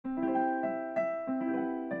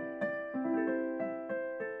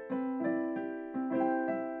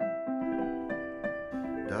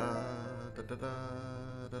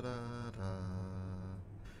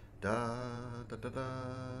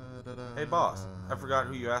Hey boss, I forgot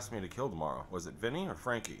who you asked me to kill tomorrow. Was it Vinny or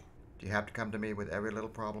Frankie? Do you have to come to me with every little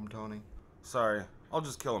problem, Tony? Sorry, I'll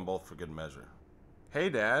just kill them both for good measure.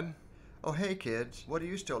 Hey, Dad. Oh, hey, kids. What are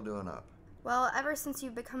you still doing up? Well, ever since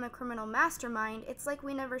you've become a criminal mastermind, it's like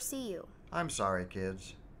we never see you. I'm sorry,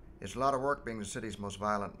 kids. It's a lot of work being the city's most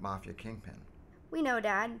violent mafia kingpin. We know,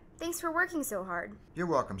 Dad. Thanks for working so hard. You're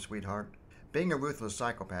welcome, sweetheart. Being a ruthless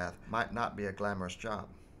psychopath might not be a glamorous job,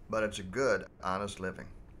 but it's a good, honest living.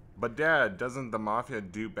 But Dad, doesn't the mafia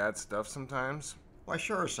do bad stuff sometimes? Why,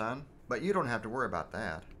 sure, son, but you don't have to worry about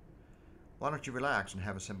that. Why don't you relax and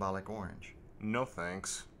have a symbolic orange? No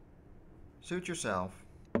thanks. Suit yourself.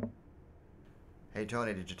 Hey,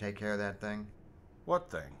 Tony, did you take care of that thing?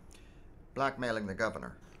 What thing? Blackmailing the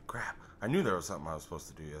governor. Crap, I knew there was something I was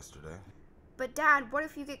supposed to do yesterday. But Dad, what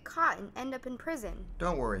if you get caught and end up in prison?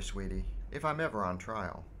 Don't worry, sweetie. If I'm ever on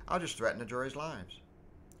trial, I'll just threaten the jury's lives.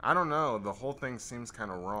 I don't know, the whole thing seems kind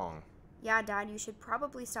of wrong. Yeah, Dad, you should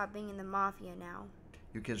probably stop being in the mafia now.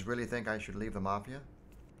 You kids really think I should leave the mafia?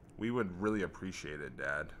 We would really appreciate it,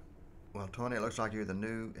 Dad. Well, Tony, it looks like you're the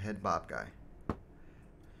new head Bob guy.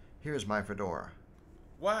 Here's my fedora.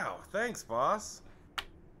 Wow, thanks, boss.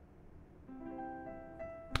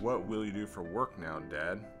 What will you do for work now,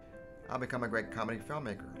 Dad? I'll become a great comedy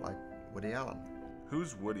filmmaker like Woody Allen.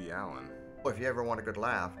 Who's Woody Allen? Well, if you ever want a good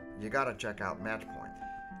laugh, you gotta check out Match Point.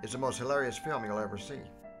 It's the most hilarious film you'll ever see.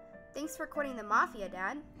 Thanks for quitting the mafia,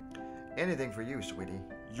 Dad. Anything for you, sweetie.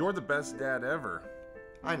 You're the best dad ever.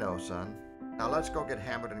 I know, son. Now let's go get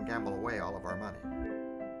hammered and gamble away all of our money.